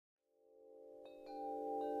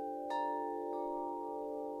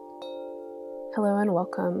Hello and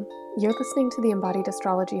welcome. You're listening to the Embodied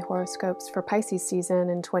Astrology horoscopes for Pisces season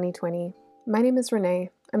in 2020. My name is Renee.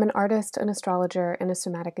 I'm an artist, an astrologer, and a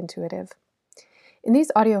somatic intuitive. In these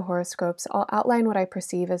audio horoscopes, I'll outline what I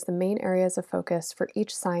perceive as the main areas of focus for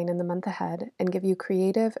each sign in the month ahead and give you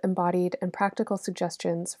creative, embodied, and practical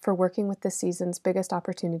suggestions for working with this season's biggest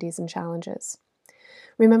opportunities and challenges.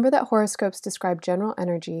 Remember that horoscopes describe general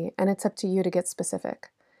energy, and it's up to you to get specific.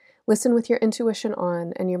 Listen with your intuition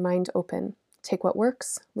on and your mind open. Take what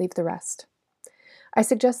works, leave the rest. I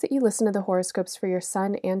suggest that you listen to the horoscopes for your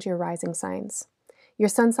sun and your rising signs. Your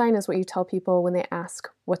sun sign is what you tell people when they ask,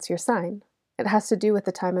 "What's your sign?" It has to do with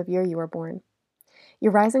the time of year you were born.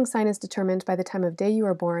 Your rising sign is determined by the time of day you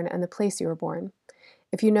were born and the place you were born.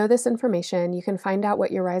 If you know this information, you can find out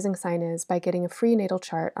what your rising sign is by getting a free natal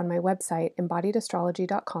chart on my website,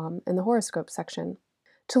 embodiedastrology.com, in the horoscope section.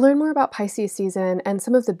 To learn more about Pisces season and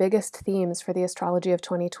some of the biggest themes for the astrology of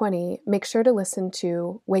 2020, make sure to listen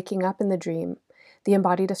to Waking Up in the Dream, the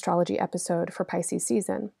Embodied Astrology episode for Pisces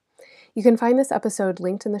season. You can find this episode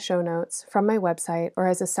linked in the show notes from my website or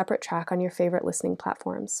as a separate track on your favorite listening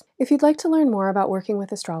platforms. If you'd like to learn more about working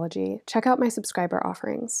with astrology, check out my subscriber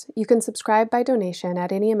offerings. You can subscribe by donation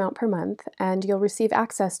at any amount per month, and you'll receive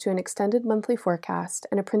access to an extended monthly forecast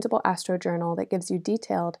and a printable astro journal that gives you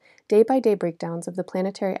detailed, day-by-day breakdowns of the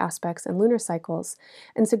planetary aspects and lunar cycles,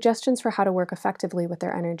 and suggestions for how to work effectively with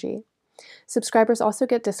their energy. Subscribers also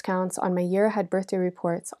get discounts on my year-ahead birthday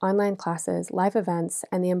reports, online classes, live events,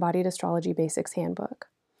 and the Embodied Astrology Basics Handbook.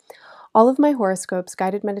 All of my horoscopes,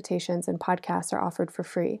 guided meditations, and podcasts are offered for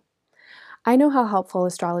free. I know how helpful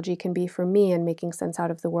astrology can be for me in making sense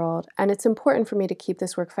out of the world, and it's important for me to keep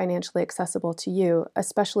this work financially accessible to you,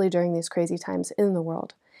 especially during these crazy times in the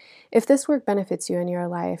world. If this work benefits you in your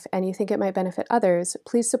life and you think it might benefit others,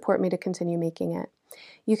 please support me to continue making it.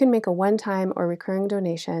 You can make a one-time or recurring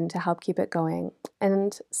donation to help keep it going.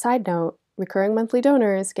 And side note, recurring monthly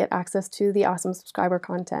donors get access to the awesome subscriber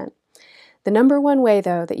content. The number one way,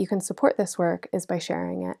 though, that you can support this work is by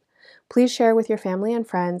sharing it. Please share with your family and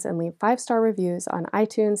friends and leave 5-star reviews on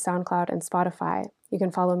iTunes, SoundCloud, and Spotify. You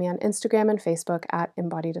can follow me on Instagram and Facebook at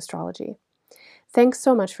Embodied Astrology. Thanks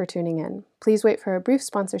so much for tuning in. Please wait for a brief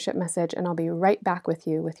sponsorship message and I'll be right back with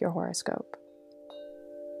you with your horoscope.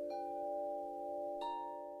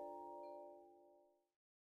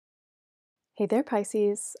 Hey there,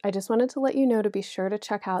 Pisces. I just wanted to let you know to be sure to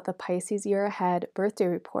check out the Pisces Year Ahead birthday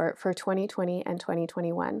report for 2020 and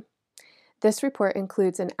 2021. This report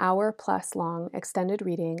includes an hour-plus long extended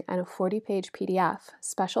reading and a 40-page PDF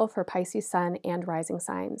special for Pisces Sun and Rising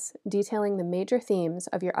signs, detailing the major themes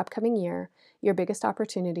of your upcoming year, your biggest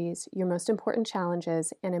opportunities, your most important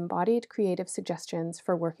challenges, and embodied creative suggestions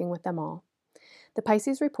for working with them all. The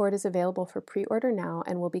Pisces report is available for pre-order now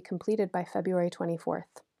and will be completed by February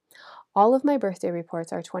 24th. All of my birthday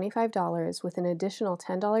reports are $25 with an additional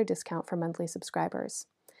 $10 discount for monthly subscribers.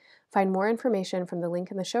 Find more information from the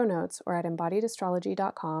link in the show notes or at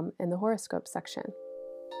embodiedastrology.com in the horoscope section.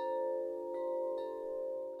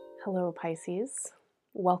 Hello, Pisces.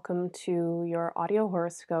 Welcome to your audio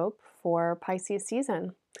horoscope for Pisces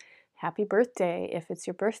season. Happy birthday if it's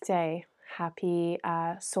your birthday. Happy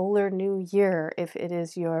solar new year if it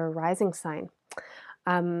is your rising sign.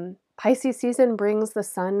 Pisces season brings the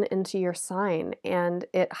sun into your sign and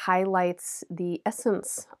it highlights the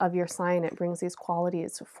essence of your sign. It brings these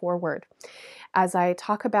qualities forward. As I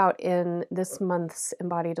talk about in this month's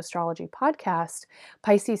Embodied Astrology podcast,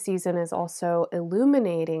 Pisces season is also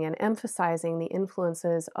illuminating and emphasizing the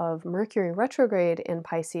influences of Mercury retrograde in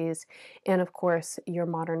Pisces and, of course, your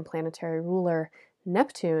modern planetary ruler,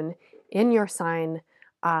 Neptune, in your sign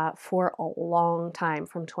for a long time,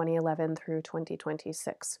 from 2011 through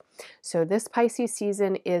 2026. So this Pisces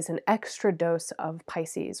season is an extra dose of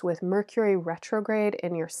Pisces. With Mercury retrograde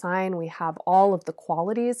in your sign, we have all of the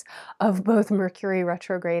qualities of both Mercury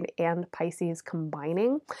retrograde and Pisces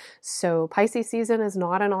combining. So Pisces season is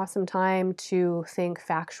not an awesome time to think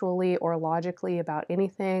factually or logically about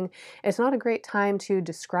anything. It's not a great time to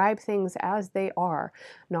describe things as they are.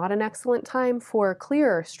 Not an excellent time for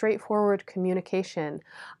clear, straightforward communication.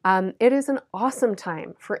 It is an awesome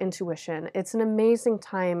time for intuition. It's an amazing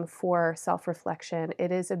time for self-reflection.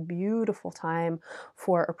 It is a beautiful time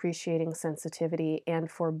for appreciating sensitivity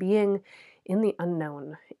and for being in the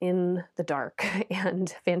unknown, in the dark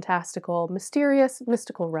and fantastical, mysterious,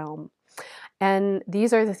 mystical realm. And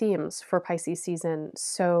these are the themes for Pisces season.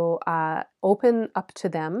 So open up to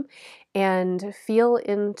them and feel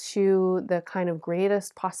into the kind of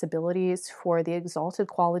greatest possibilities for the exalted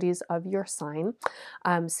qualities of your sign.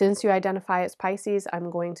 Since you identify as Pisces, I'm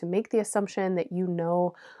going to make the assumption that you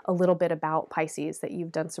know a little bit about Pisces, that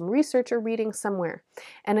you've done some research or reading somewhere.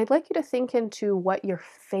 And I'd like you to think into what your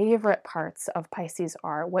favorite parts of Pisces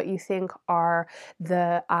are, what you think are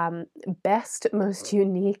the best, most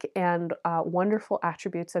unique, and wonderful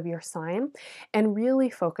attributes of your sign, and really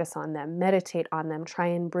focus on them, meditate on them, try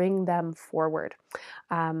and bring them forward,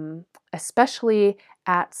 especially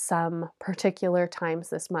at some particular times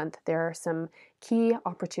this month. There are some key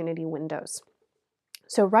opportunity windows.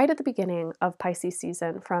 So right at the beginning of Pisces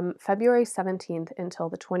season, from February 17th until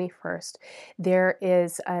the 21st, there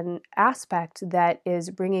is an aspect that is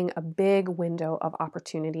bringing a big window of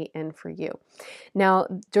opportunity in for you. Now,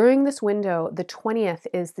 during this window, the 20th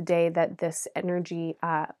is the day that this energy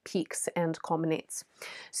peaks and culminates.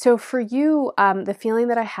 So for you, the feeling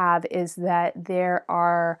that I have is that there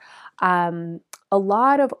are a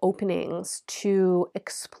lot of openings to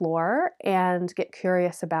explore and get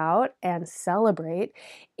curious about and celebrate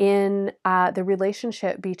in the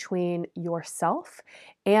relationship between yourself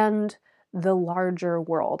and the larger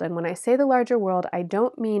world. And when I say the larger world, I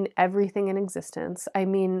don't mean everything in existence. I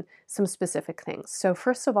mean some specific things. So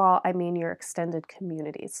first of all, I mean your extended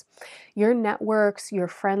communities, your networks, your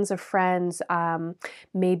friends of friends,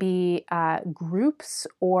 maybe groups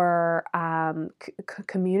or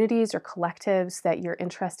communities or collectives that you're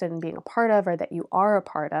interested in being a part of or that you are a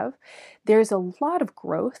part of. There's a lot of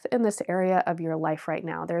growth in this area of your life right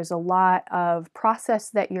now. There's a lot of process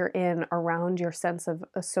that you're in around your sense of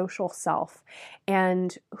a social self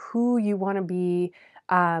and who you want to be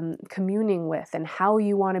communing with and how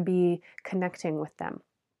you want to be connecting with them.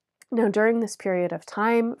 Now, during this period of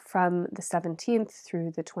time from the 17th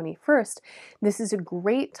through the 21st, this is a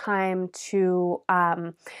great time to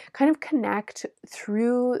kind of connect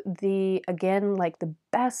through like the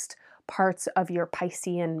best parts of your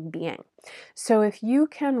Piscean being. So if you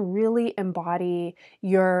can really embody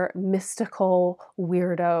your mystical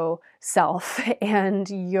weirdo self and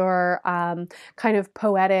your kind of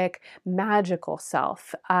poetic magical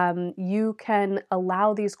self, you can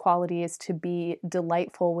allow these qualities to be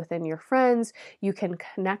delightful within your friends. You can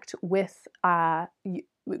connect with a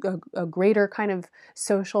greater kind of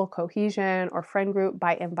social cohesion or friend group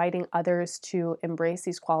by inviting others to embrace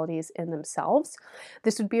these qualities in themselves.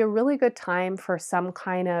 This would be a really good time for some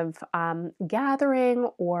kind of gathering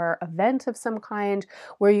or event of some kind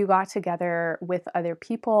where you got together with other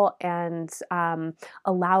people and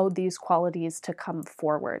allowed these qualities to come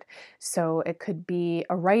forward. So it could be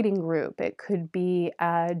a writing group, it could be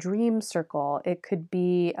a dream circle, it could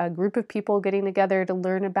be a group of people getting together to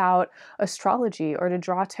learn about astrology or to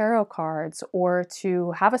draw tarot cards or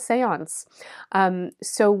to have a seance.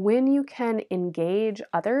 So when you can engage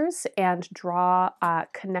others and draw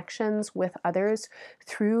connections with others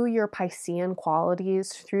through your Piscean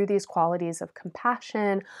qualities, through these qualities of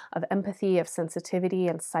compassion, of empathy, of sensitivity,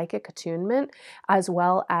 and psychic attunement, as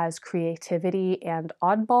well as creativity and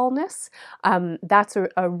oddballness, that's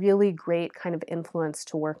a really great kind of influence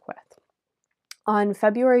to work with. On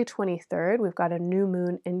February 23rd, we've got a new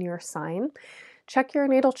moon in your sign. Check your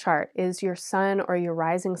natal chart. Is your sun or your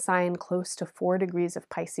rising sign close to 4 degrees of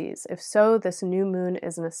Pisces? If so, this new moon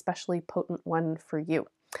is an especially potent one for you.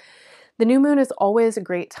 The new moon is always a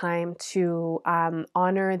great time to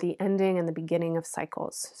honor the ending and the beginning of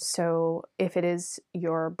cycles. So if it is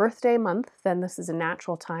your birthday month, then this is a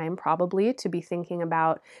natural time probably to be thinking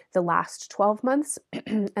about the last 12 months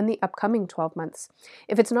and the upcoming 12 months.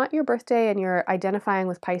 If it's not your birthday and you're identifying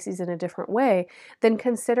with Pisces in a different way, then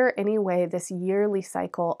consider anyway this yearly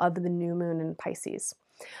cycle of the new moon in Pisces.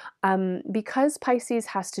 Because Pisces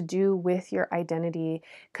has to do with your identity,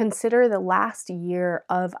 consider the last year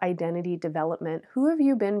of identity development. Who have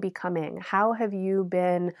you been becoming? How have you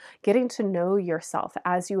been getting to know yourself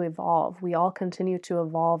as you evolve? We all continue to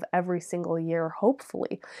evolve every single year,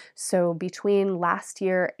 hopefully. So between last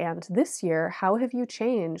year and this year, how have you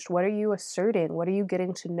changed? What are you asserting? What are you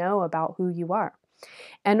getting to know about who you are?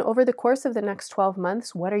 And over the course of the next 12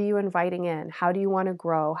 months, what are you inviting in? How do you want to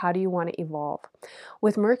grow? How do you want to evolve?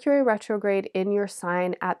 With Mercury retrograde in your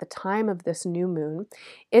sign at the time of this new moon,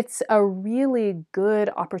 it's a really good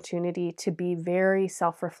opportunity to be very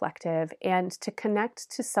self-reflective and to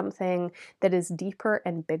connect to something that is deeper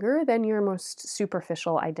and bigger than your most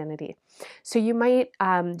superficial identity. So you might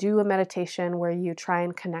do a meditation where you try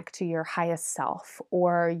and connect to your highest self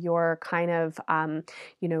or your kind of,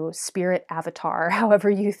 spirit avatar however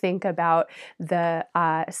you think about the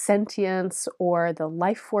sentience or the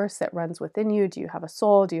life force that runs within you. Do you have a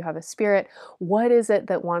soul? Do you have a spirit? What is it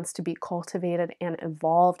that wants to be cultivated and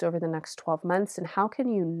evolved over the next 12 months? And how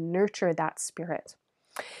can you nurture that spirit?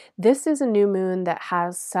 This is a new moon that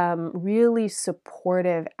has some really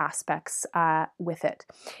supportive aspects with it.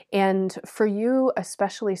 And for you,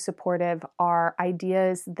 especially supportive are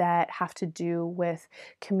ideas that have to do with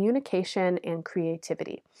communication and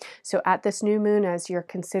creativity. So at this new moon, as you're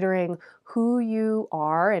considering who you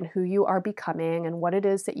are and who you are becoming and what it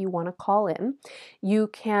is that you want to call in, you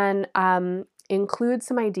can include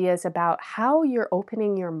some ideas about how you're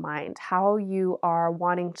opening your mind, how you are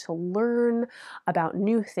wanting to learn about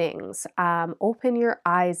new things, open your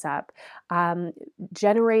eyes up,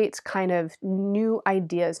 generate kind of new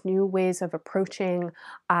ideas, new ways of approaching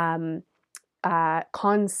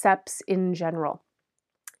concepts in general.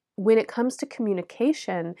 When it comes to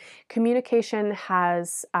communication, communication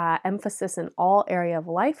has emphasis in all area of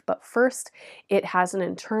life, but first it has an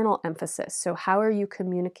internal emphasis. So how are you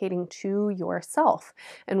communicating to yourself?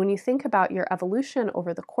 And when you think about your evolution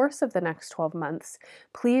over the course of the next 12 months,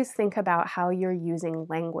 please think about how you're using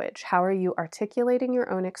language. How are you articulating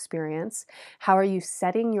your own experience? How are you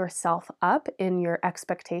setting yourself up in your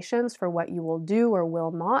expectations for what you will do or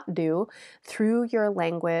will not do through your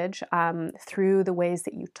language, through the ways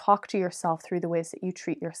that you talk to yourself, through the ways that you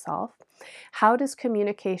treat yourself? How does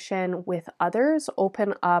communication with others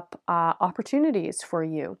open up opportunities for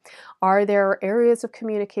you? Are there areas of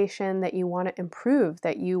communication that you want to improve,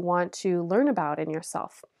 that you want to learn about in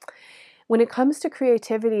yourself? When it comes to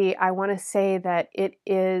creativity, I want to say that it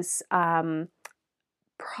is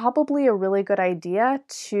probably a really good idea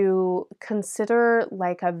to consider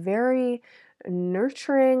like a very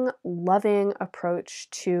nurturing, loving approach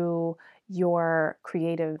to your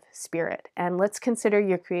creative spirit. And let's consider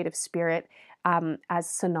your creative spirit as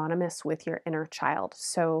synonymous with your inner child.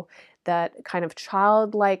 So that kind of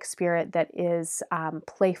childlike spirit that is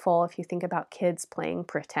playful. If you think about kids playing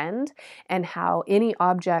pretend and how any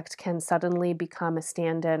object can suddenly become a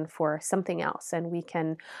stand-in for something else, and we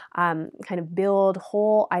can kind of build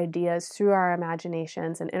whole ideas through our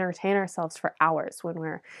imaginations and entertain ourselves for hours when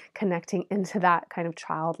we're connecting into that kind of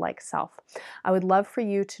childlike self. I would love for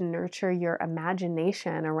you to nurture your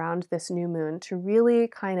imagination around this new moon to really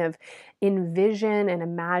kind of envision and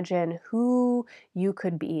imagine who you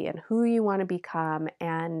could be and who you want to become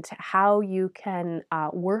and how you can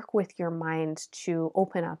work with your mind to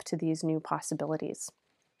open up to these new possibilities.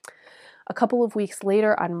 A couple of weeks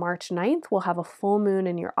later, on March 9th, we'll have a full moon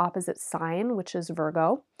in your opposite sign, which is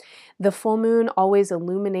Virgo. The full moon always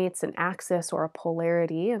illuminates an axis or a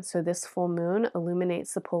polarity, and so this full moon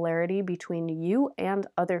illuminates the polarity between you and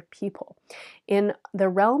other people. In the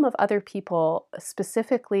realm of other people,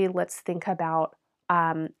 specifically, let's think about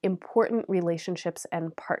important relationships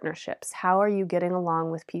and partnerships. How are you getting along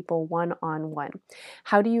with people one-on-one?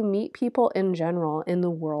 How do you meet people in general in the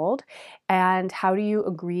world? And how do you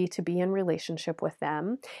agree to be in relationship with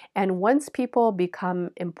them? And once people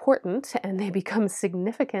become important and they become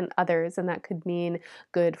significant others, and that could mean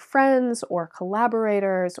good friends or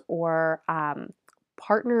collaborators or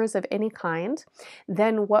partners of any kind,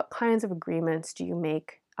 then what kinds of agreements do you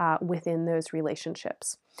make within those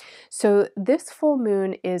relationships? So this full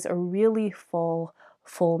moon is a really full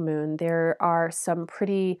moon. There are some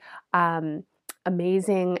pretty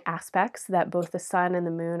amazing aspects that both the sun and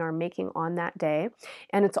the moon are making on that day.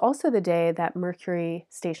 And it's also the day that Mercury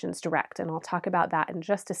stations direct, and I'll talk about that in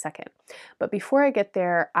just a second. But before I get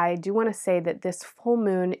there, I do want to say that this full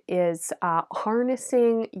moon is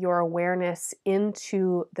harnessing your awareness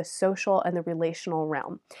into the social and the relational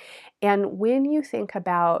realm. And when you think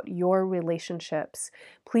about your relationships,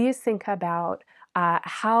 please think about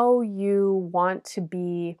how you want to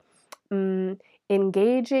be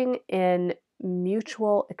engaging in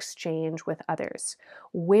mutual exchange with others.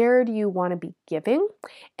 Where do you want to be giving?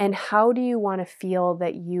 And how do you want to feel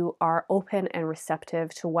that you are open and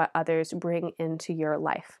receptive to what others bring into your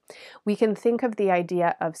life? We can think of the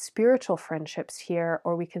idea of spiritual friendships here,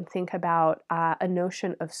 or we can think about a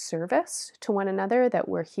notion of service to one another, that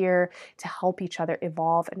we're here to help each other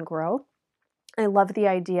evolve and grow. I love the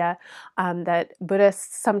idea that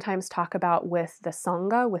Buddhists sometimes talk about with the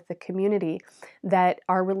Sangha, with the community, that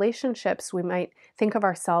our relationships, we might think of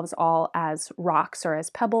ourselves all as rocks or as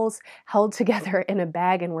pebbles held together in a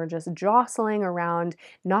bag, and we're just jostling around,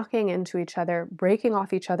 knocking into each other, breaking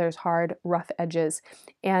off each other's hard, rough edges.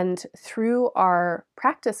 And through our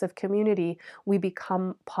practice of community, we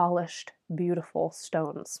become polished beautiful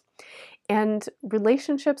stones. And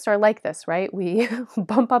relationships are like this, right? We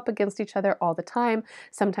bump up against each other all the time.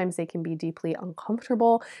 Sometimes they can be deeply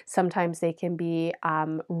uncomfortable. Sometimes they can be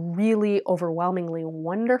really overwhelmingly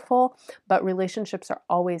wonderful. But relationships are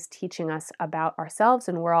always teaching us about ourselves,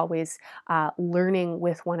 and we're always learning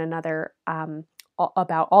with one another.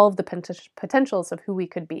 About all of the potentials of who we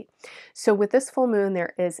could be. So, with this full moon,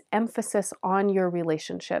 there is emphasis on your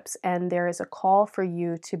relationships, and there is a call for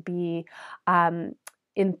you to be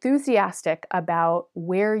enthusiastic about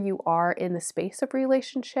where you are in the space of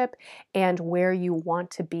relationship and where you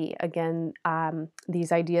want to be. Again,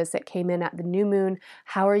 these ideas that came in at the new moon,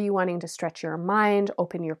 how are you wanting to stretch your mind,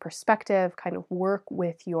 open your perspective, kind of work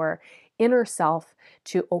with your inner self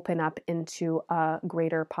to open up into a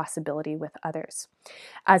greater possibility with others.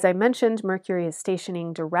 As I mentioned, Mercury is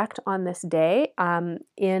stationing direct on this day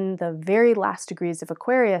in the very last degrees of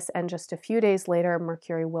Aquarius, and just a few days later,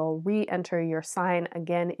 Mercury will re-enter your sign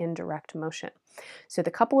again in direct motion. So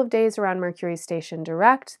the couple of days around Mercury's station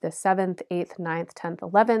direct, the 7th, 8th, 9th, 10th,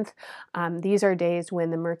 11th, these are days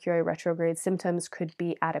when the Mercury retrograde symptoms could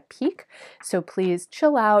be at a peak. So please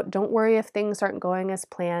chill out. Don't worry if things aren't going as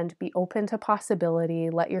planned. Be open to possibility.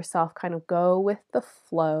 Let yourself kind of go with the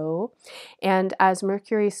flow. And as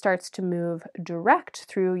Mercury starts to move direct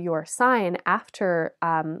through your sign after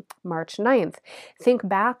March 9th, think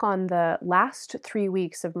back on the last 3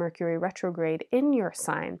 weeks of Mercury retrograde in your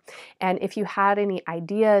sign. And if you had any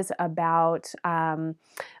ideas about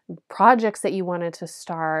projects that you wanted to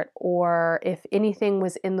start, or if anything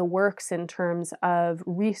was in the works in terms of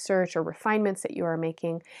research or refinements that you are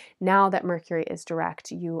making, now that Mercury is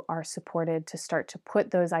direct, you are supported to start to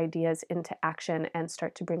put those ideas into action and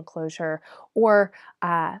start to bring closure or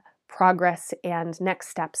progress and next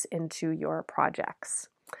steps into your projects.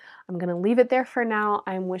 I'm going to leave it there for now.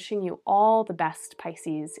 I'm wishing you all the best,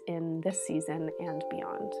 Pisces, in this season and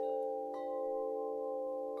beyond.